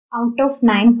Out of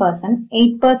 9%,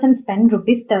 8% spent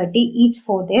rupees 30 each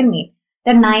for their meal.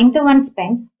 The ninth one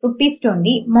spent rupees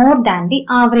 20 more than the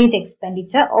average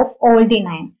expenditure of all the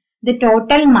 9. The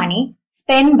total money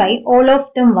spent by all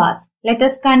of them was, let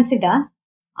us consider,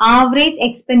 average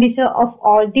expenditure of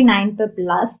all the 9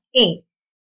 people as A.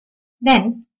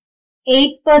 Then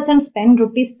 8% spent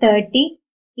rupees 30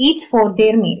 each for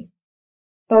their meal.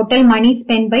 Total money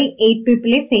spent by 8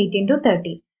 people is 8 into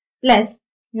 30 plus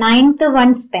ninth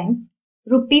one spent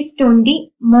rupees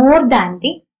 20 more than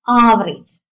the average.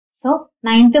 So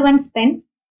ninth one spent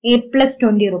 8 plus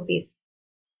 20 rupees.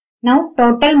 Now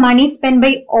total money spent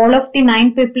by all of the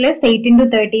 9 people is 8 into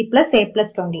 30 plus 8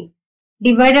 plus 20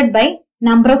 divided by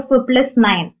number of people is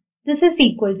 9. This is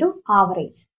equal to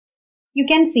average. You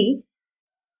can see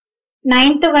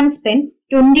ninth one spent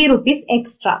 20 rupees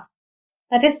extra.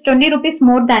 That is 20 rupees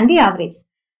more than the average.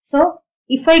 So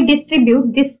if I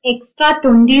distribute this extra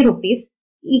 20 rupees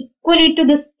equally to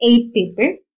this 8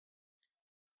 people,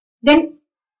 then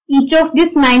each of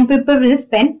these 9 people will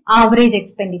spend average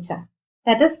expenditure.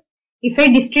 That is, if I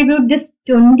distribute this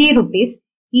 20 rupees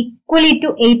equally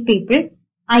to 8 people,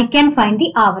 I can find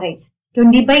the average.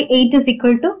 20 by 8 is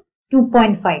equal to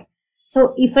 2.5.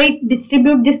 So if I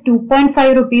distribute this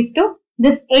 2.5 rupees to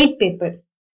this 8 people,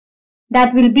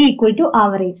 that will be equal to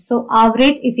average. So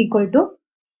average is equal to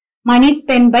money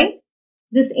spent by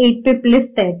this 8 people is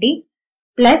 30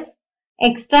 plus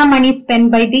extra money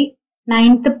spent by the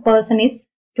 9th person is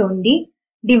 20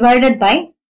 divided by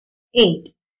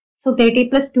 8. So 30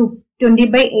 plus 20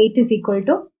 by 8 is equal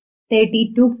to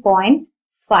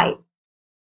 32.5.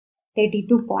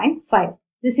 32.5.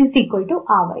 This is equal to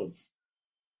average.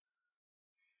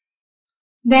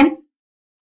 Then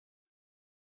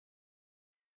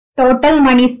total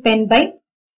money spent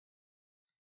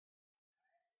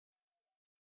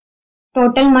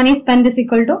is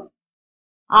equal to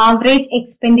average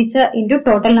expenditure into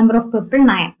total number of people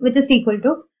 9, which is equal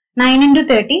to 9 into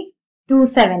 30,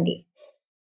 270.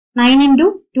 9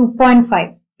 into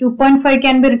 2.5. 2.5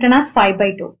 can be written as 5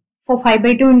 by 2. For 5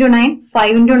 by 2 into 9,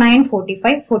 5 into 9,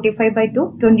 45. 45 by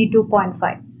 2,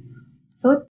 22.5.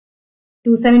 So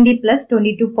 270 plus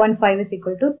 22.5 is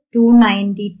equal to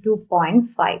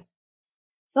 292.5.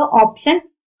 So option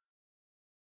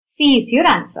C is your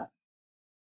answer.